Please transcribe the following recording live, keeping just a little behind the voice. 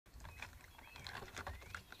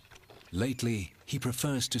Lately, he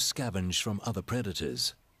prefers to scavenge from other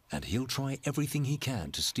predators, and he'll try everything he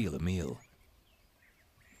can to steal a meal.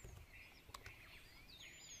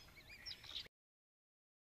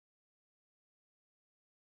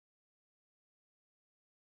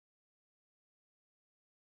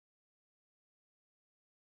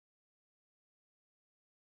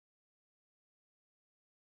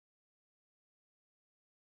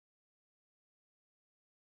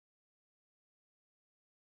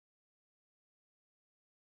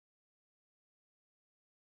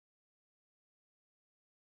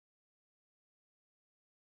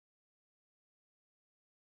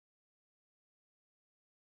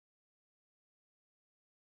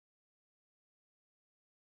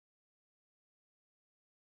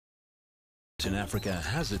 In Africa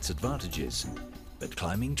has its advantages, but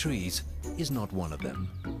climbing trees is not one of them.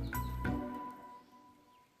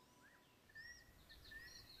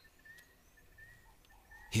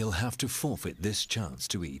 He'll have to forfeit this chance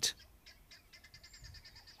to eat.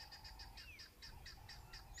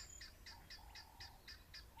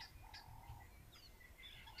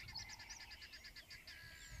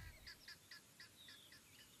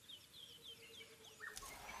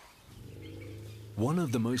 One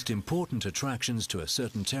of the most important attractions to a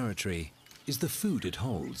certain territory is the food it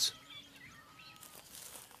holds.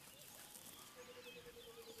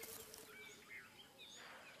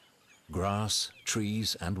 Grass,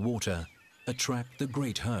 trees, and water attract the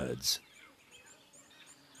great herds.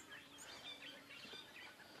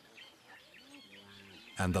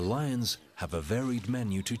 And the lions have a varied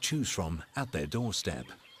menu to choose from at their doorstep.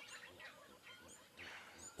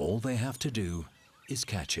 All they have to do is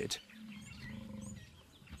catch it.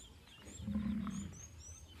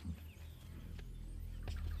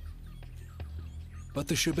 But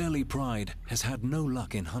the Shebeli pride has had no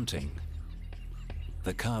luck in hunting.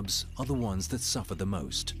 The cubs are the ones that suffer the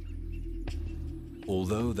most.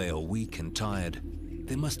 Although they are weak and tired,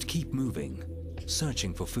 they must keep moving,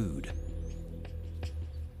 searching for food.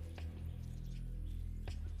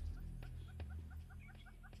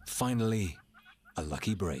 Finally, a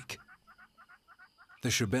lucky break. The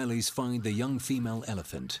Shebelis find the young female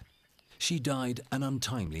elephant. She died an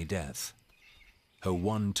untimely death. Her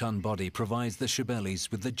 1-ton body provides the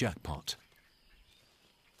Shebelis with the jackpot.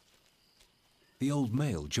 The old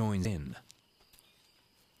male joins in.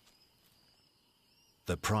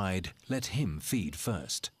 The pride let him feed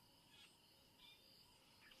first.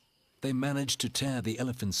 They manage to tear the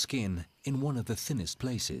elephant's skin in one of the thinnest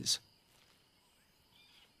places.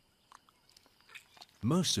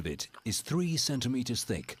 Most of it is 3 centimeters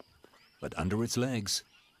thick, but under its legs,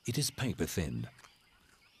 it is paper thin.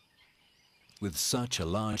 With such a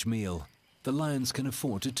large meal, the lions can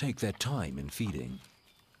afford to take their time in feeding.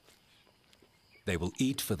 They will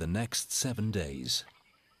eat for the next 7 days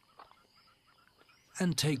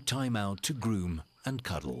and take time out to groom and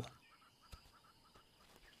cuddle.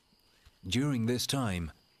 During this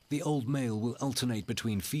time, the old male will alternate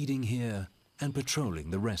between feeding here and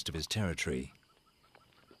patrolling the rest of his territory.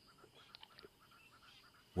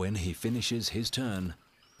 When he finishes his turn,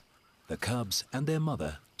 the cubs and their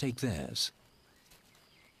mother take theirs.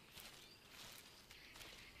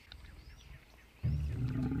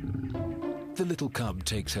 The little cub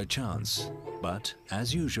takes her chance, but,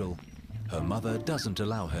 as usual, her mother doesn't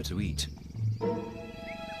allow her to eat.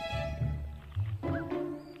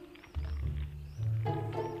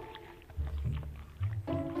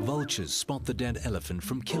 Vultures spot the dead elephant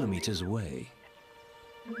from kilometers away.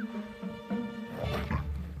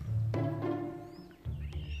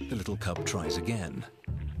 The little cub tries again.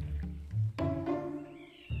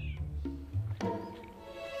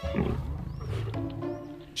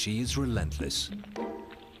 She is relentless.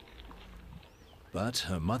 But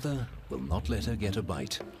her mother will not let her get a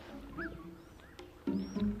bite.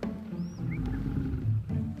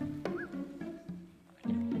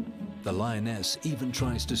 The lioness even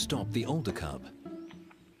tries to stop the older cub.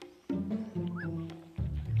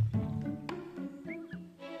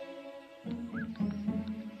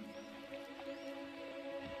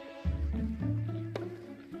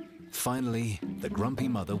 Finally, the grumpy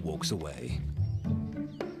mother walks away.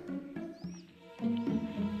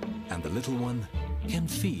 And the little one can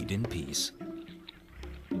feed in peace.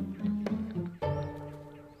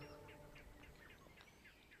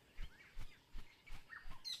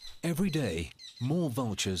 Every day, more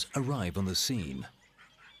vultures arrive on the scene.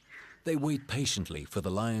 They wait patiently for the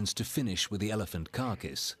lions to finish with the elephant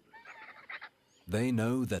carcass. They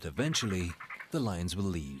know that eventually the lions will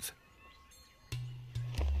leave.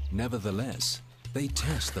 Nevertheless, they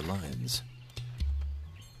test the lions.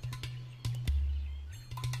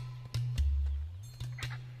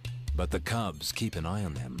 But the cubs keep an eye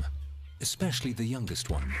on them, especially the youngest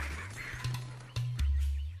one.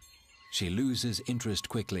 She loses interest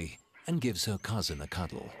quickly and gives her cousin a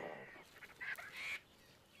cuddle.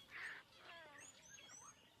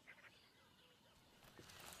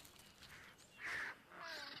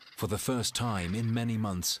 For the first time in many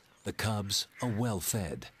months, the cubs are well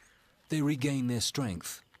fed. They regain their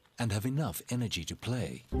strength and have enough energy to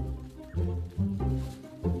play.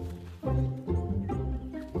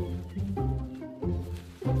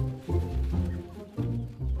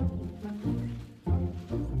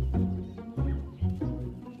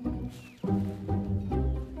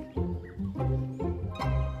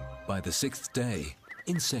 By the sixth day,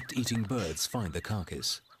 insect-eating birds find the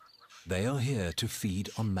carcass. They are here to feed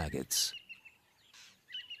on maggots.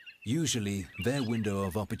 Usually, their window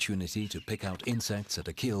of opportunity to pick out insects at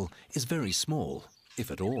a kill is very small, if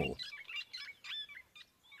at all.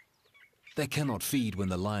 They cannot feed when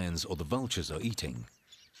the lions or the vultures are eating.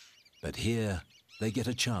 But here, they get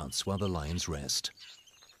a chance while the lions rest.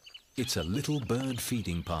 It's a little bird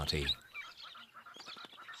feeding party.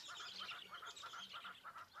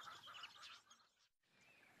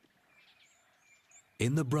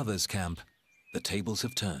 In the brothers' camp, the tables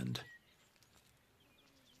have turned.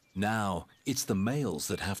 Now, it's the males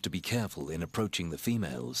that have to be careful in approaching the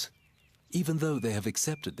females, even though they have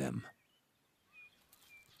accepted them.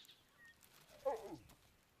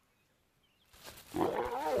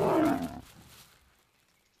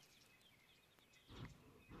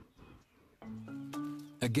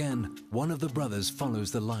 Again, one of the brothers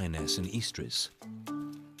follows the lioness and estrus.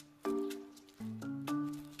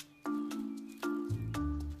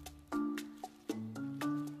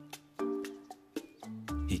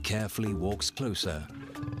 He carefully walks closer,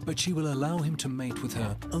 but she will allow him to mate with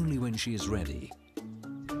her only when she is ready.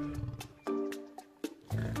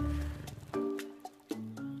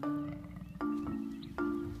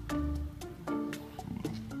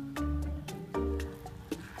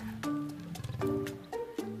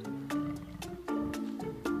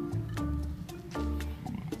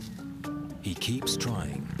 He keeps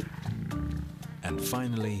trying, and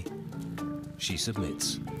finally, she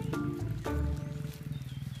submits.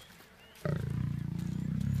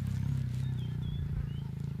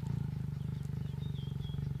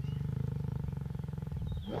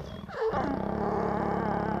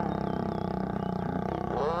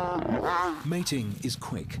 Mating is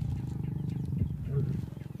quick.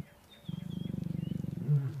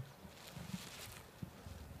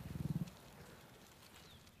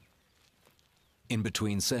 In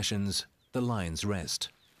between sessions, the lions rest.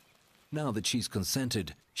 Now that she's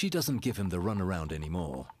consented, she doesn't give him the runaround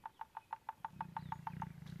anymore.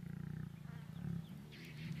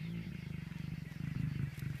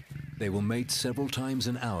 They will mate several times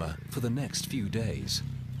an hour for the next few days.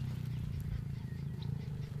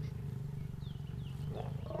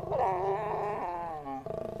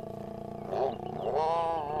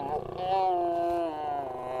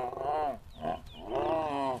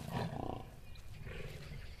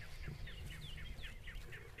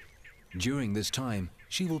 During this time,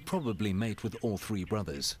 she will probably mate with all three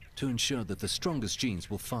brothers to ensure that the strongest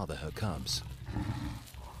genes will father her cubs.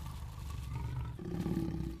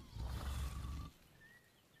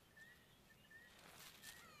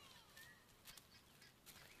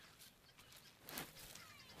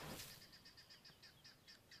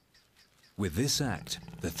 With this act,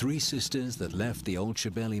 the three sisters that left the old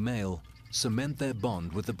Shebeli male cement their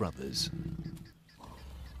bond with the brothers.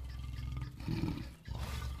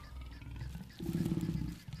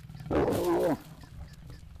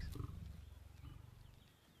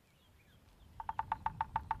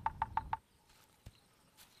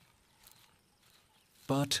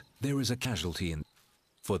 But there is a casualty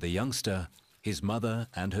for the youngster. His mother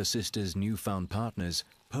and her sister's newfound partners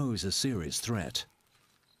pose a serious threat.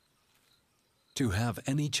 To have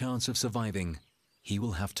any chance of surviving, he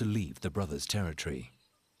will have to leave the brothers' territory.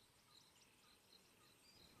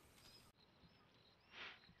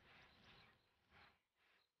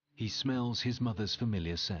 He smells his mother's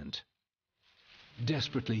familiar scent.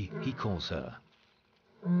 Desperately, he calls her.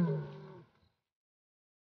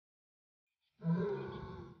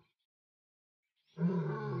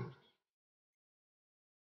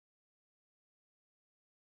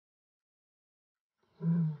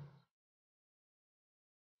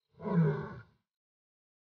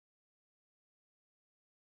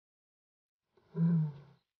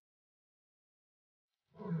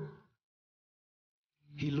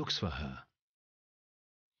 He looks for her.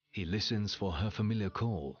 He listens for her familiar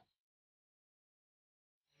call.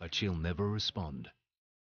 But she'll never respond.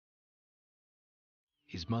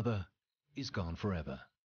 His mother is gone forever.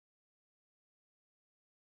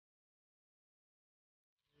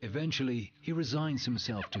 Eventually, he resigns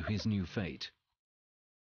himself to his new fate.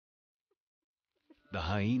 The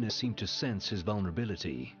hyenas seem to sense his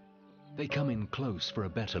vulnerability. They come in close for a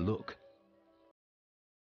better look.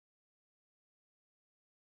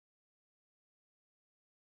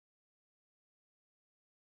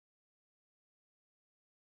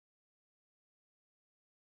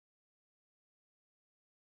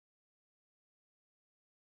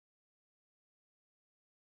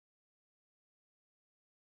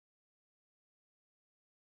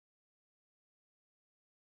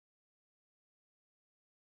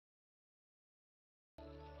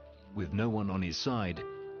 With no one on his side,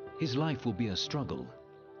 his life will be a struggle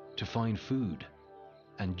to find food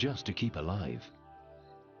and just to keep alive.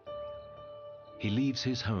 He leaves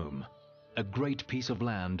his home, a great piece of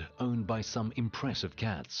land owned by some impressive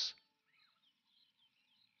cats.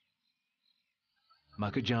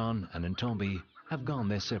 Makajan and Ntombi have gone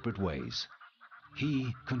their separate ways.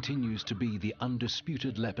 He continues to be the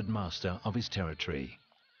undisputed leopard master of his territory.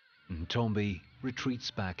 Ntombi retreats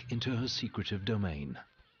back into her secretive domain.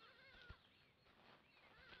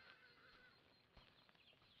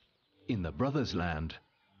 In the brothers' land,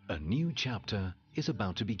 a new chapter is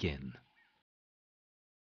about to begin.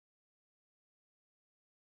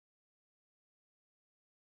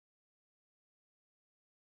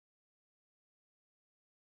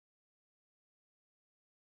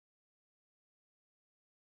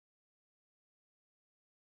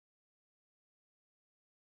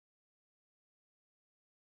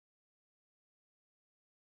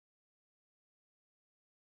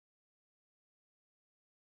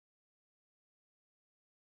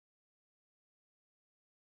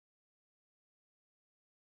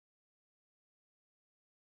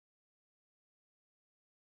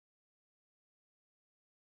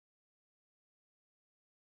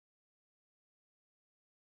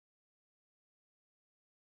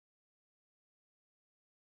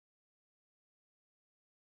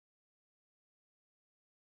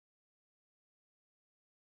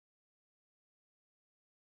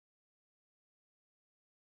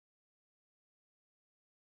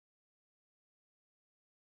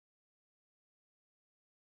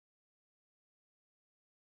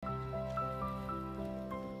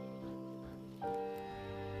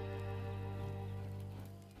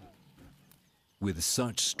 With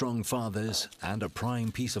such strong fathers and a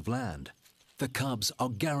prime piece of land, the cubs are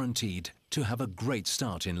guaranteed to have a great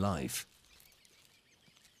start in life.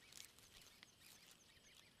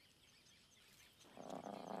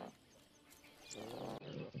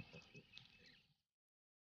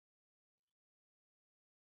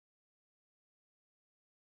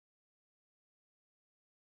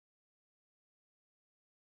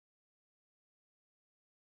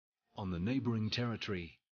 On the neighboring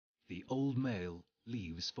territory, the old male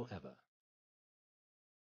leaves forever.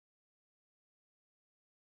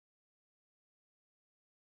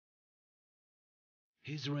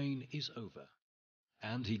 His reign is over,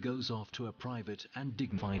 and he goes off to a private and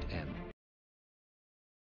dignified end.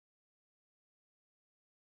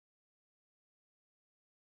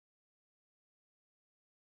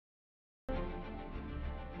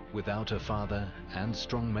 Without a father and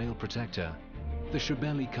strong male protector, the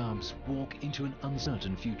Shebeli cubs walk into an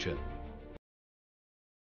uncertain future.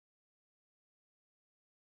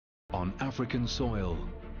 On African soil,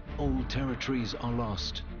 old territories are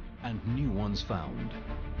lost and new ones found.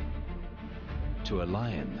 To a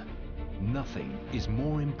lion, nothing is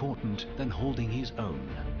more important than holding his own.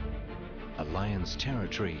 A lion's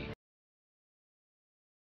territory